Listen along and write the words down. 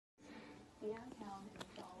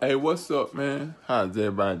Hey, what's up, man? How's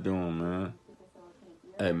everybody doing, man?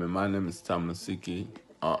 Hey, man, my name is Thomas Siki,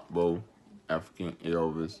 Artbo, African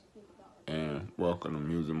Elvis, and welcome to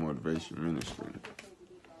Music Motivation Ministry.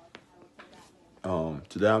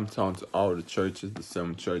 Today I'm talking to all the churches, the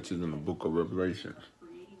 7 churches in the book of Revelation,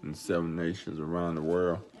 in the 7 nations around the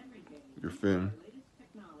world. You feel me?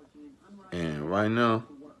 And right now,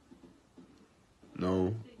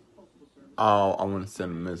 I want to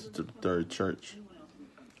send a message to the 3rd church.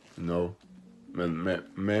 Man,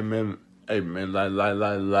 hey, man,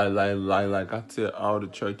 like I tell all the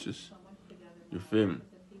churches, you feel me?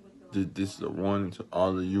 This is a warning to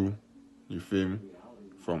all of you, you feel me?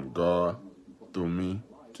 From God, through me,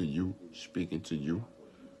 to you, speaking to you,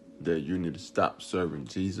 that you need to stop serving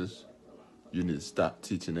Jesus. You need to stop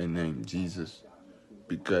teaching their name Jesus,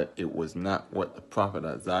 because it was not what the prophet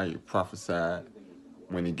Isaiah prophesied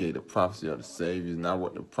when he gave the prophecy of the Savior. It's not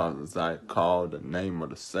what the prophet Isaiah called the name of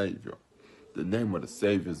the Savior. The name of the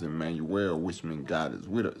Savior is Emmanuel, which means God is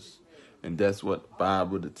with us. And that's what the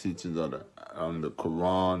Bible, the teachings of the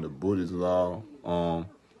Quran, the Buddhist law,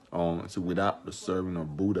 so without the serving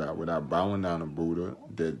of Buddha, without bowing down to Buddha,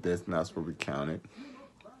 that's not supposed to be counted.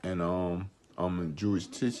 And the Jewish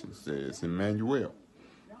teaching says Emmanuel,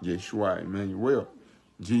 Yeshua, Emmanuel.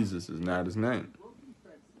 Jesus is not his name.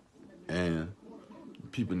 And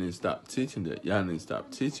people need to stop teaching that. Y'all need to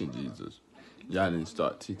stop teaching Jesus. Y'all need to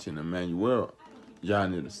start teaching Emmanuel. Y'all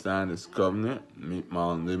need to sign this covenant, meet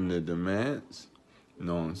my unlimited demands. You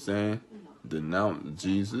know what I'm saying? Denounce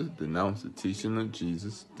Jesus, denounce the teaching of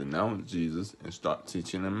Jesus, denounce Jesus, and start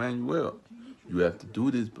teaching Emmanuel. You have to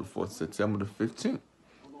do this before September the 15th,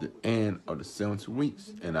 the end of the 70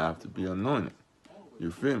 weeks, and I have to be anointed.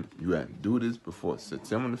 You feel me? You have to do this before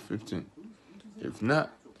September the 15th. If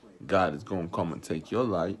not, God is going to come and take your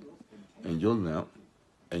light and your lamp,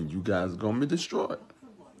 and you guys are going to be destroyed.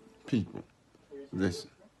 People,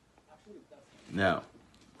 listen. Now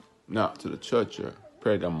to the church here,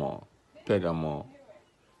 pergamos.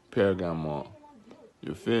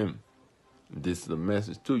 You feel me? This is a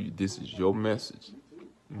message to you. This is your message.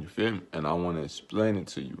 You feel me? And I want to explain it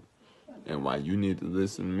to you. And why you need to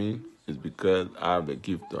listen to me is because I have the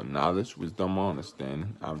gift of knowledge, wisdom,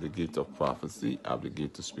 understanding. I have the gift of prophecy. I have the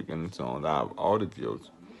gift of speaking in tongues. I have all the gifts.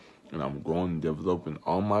 And I'm growing and developing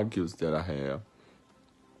all my gifts that I have.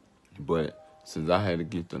 But since I had the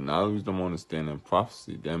gift of knowledge, wisdom, understanding, and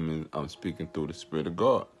prophecy, that means I'm speaking through the Spirit of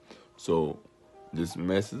God. So this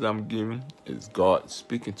message I'm giving is God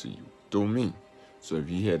speaking to you through me. So if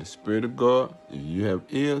you have the Spirit of God, if you have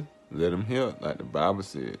ears, let him hear, like the Bible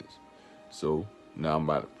says. So now I'm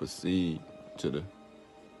about to proceed to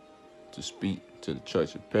speak to the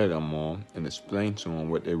church of Pergamum and explain to them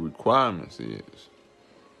what their requirements is.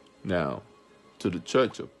 Now, to the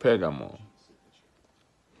church of Pergamum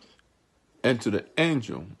and to the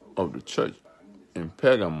angel of the church in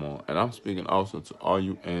Pergamum, and I'm speaking also to all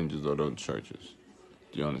you angels of those churches.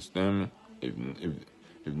 Do you understand me?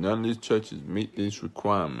 If none of these churches meet these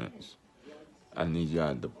requirements, I need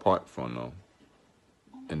y'all to depart from them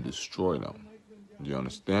and destroy them. Do you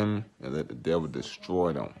understand me? And let the devil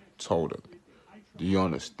destroy them totally. Do you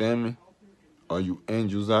understand me? Are you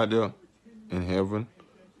angels out there in heaven?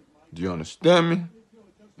 Do you understand me?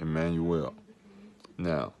 Emmanuel.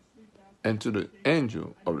 Now, and to the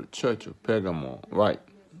angel of the church of Pergamum, write,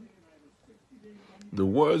 the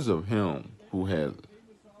words of him who has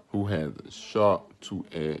a sharp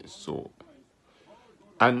 2-edged sword.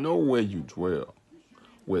 I know where you dwell,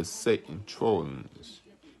 where Satan trollings,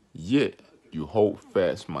 yet you hold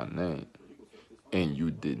fast my name, and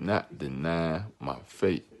you did not deny my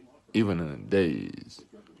faith, even in the days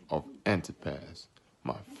of Antipas,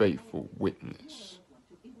 my faithful witness,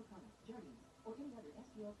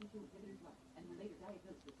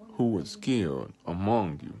 who was killed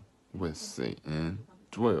among you where Satan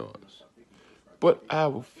dwells. But I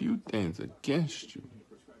have a few things against you.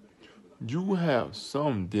 You have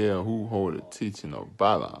some there who hold the teaching of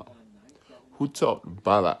Balaam, who taught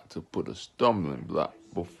Balak to put a stumbling block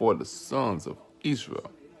before the sons of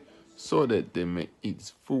Israel, so that they may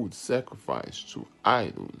eat food sacrificed to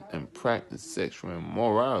idols and practice sexual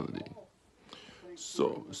immorality.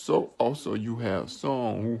 So also you have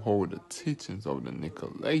some who hold the teachings of the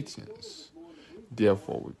Nicolaitans.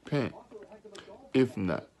 Therefore repent. If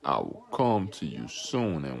not, I will come to you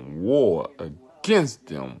soon and war against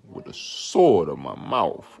them with the sword of my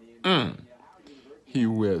mouth. He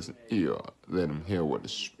who has an ear, let him hear what the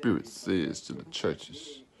Spirit says to the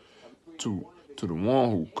churches. To the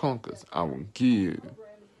one who conquers, I will give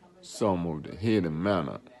some of the hidden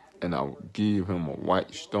manna, and I will give him a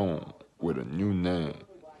white stone with a new name,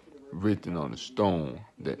 written on a stone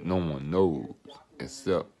that no one knows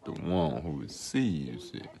except the one who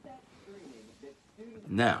receives it.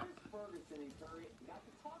 Now,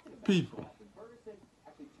 people,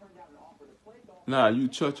 now you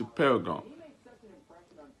church of Pergamos,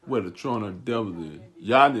 where the throne of the devil is,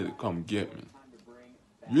 y'all need to come get me.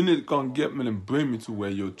 You need to come get me and bring me to where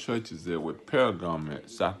your church is at, where Pergamos at,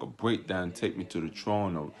 so I could break down and take me to the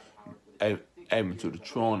throne of, add me to the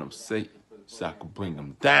throne of Satan, so I could bring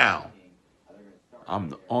him down. I'm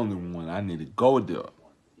the only one. I need to go there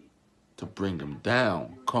to bring him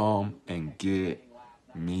down. Come and get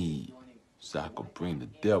me, so I could bring the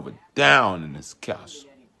devil down in this castle.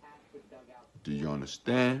 Do you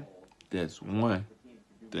understand? That's one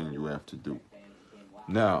thing you have to do.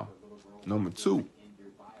 Now, number two,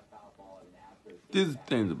 these are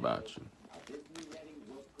things about you.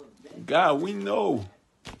 God, we know,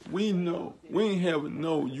 we ain't have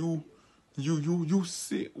know you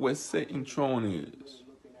sit where Satan's throne is.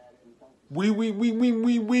 We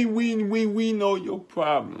know your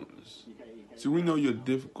problems. See, we know your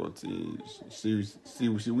difficulties. See,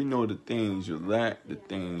 we know the things you lack, the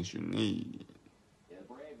things you need.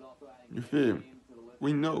 You feel me?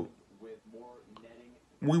 We know.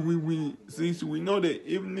 We know that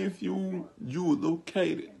even if you were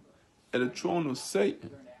located at the throne of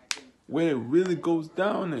Satan, where it really goes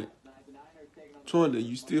down at, that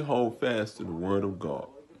you still hold fast to the word of God.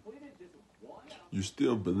 You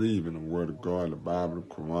still believe in the word of God, the Bible, the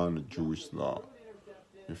Quran, the Jewish law.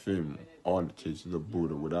 You feel me? All the teachings of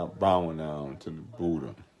Buddha without bowing down to the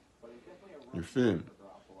Buddha. You feel me?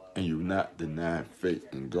 And you're not denying faith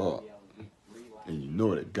in God. And you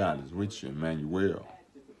know that God is with you, Emmanuel.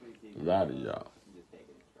 A lot of y'all.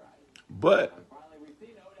 But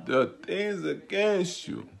the things against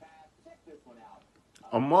you,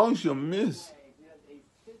 amongst your midst,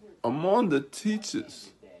 among the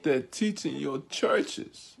teachers that teach in your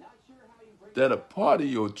churches, that are part of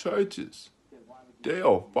your churches, they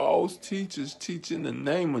are false teachers teaching the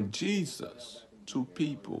name of Jesus to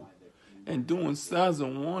people and doing signs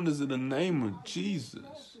and wonders in the name of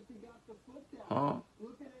Jesus.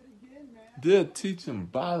 They're teaching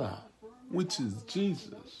Balaam, which is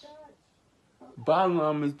Jesus.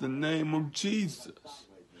 Balaam is the name of Jesus.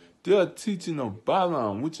 They're teaching of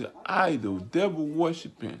Balaam, which is idol, devil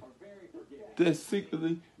worshiping. They're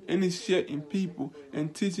secretly initiating people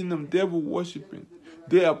and teaching them devil worshiping.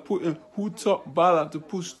 They are putting, who taught Balaam to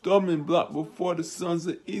put stumbling block before the sons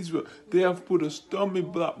of Israel? They have put a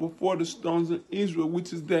stumbling block before the sons of Israel,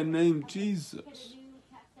 which is their name Jesus.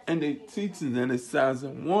 And they teaching and they signs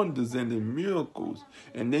and wonders and they miracles.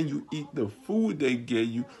 And then you eat the food they gave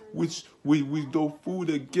you, which those food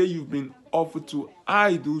they gave you been offered to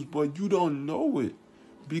idols, but you don't know it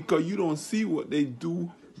because you don't see what they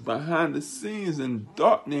do behind the scenes and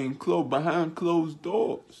darkness and behind closed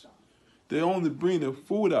doors. They only bring the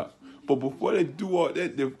food out. But before they do all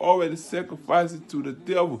that, they've already sacrificed it to the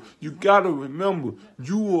devil. You got to remember,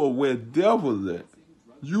 you are where devil is.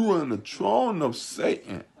 You are on the throne of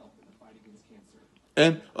Satan.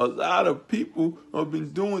 And a lot of people have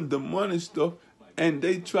been doing demonic stuff, and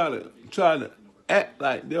they try to act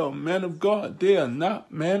like they're a man of God. They are not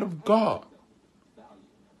man of God.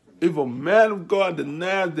 If a man of God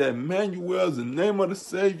denies that Emmanuel is the name of the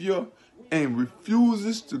Savior and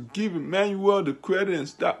refuses to give Emmanuel the credit and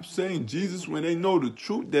stop saying Jesus when they know the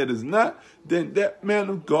truth that is not, then that man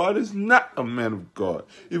of God is not a man of God.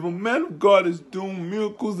 If a man of God is doing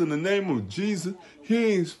miracles in the name of Jesus,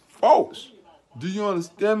 he is false. Do you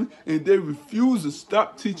understand me? And they refuse to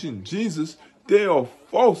stop teaching Jesus, they are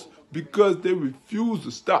false because they refuse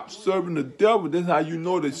to stop serving the devil. That's how you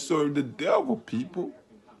know they serve the devil, people.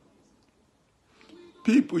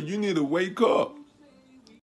 People, you need to wake up.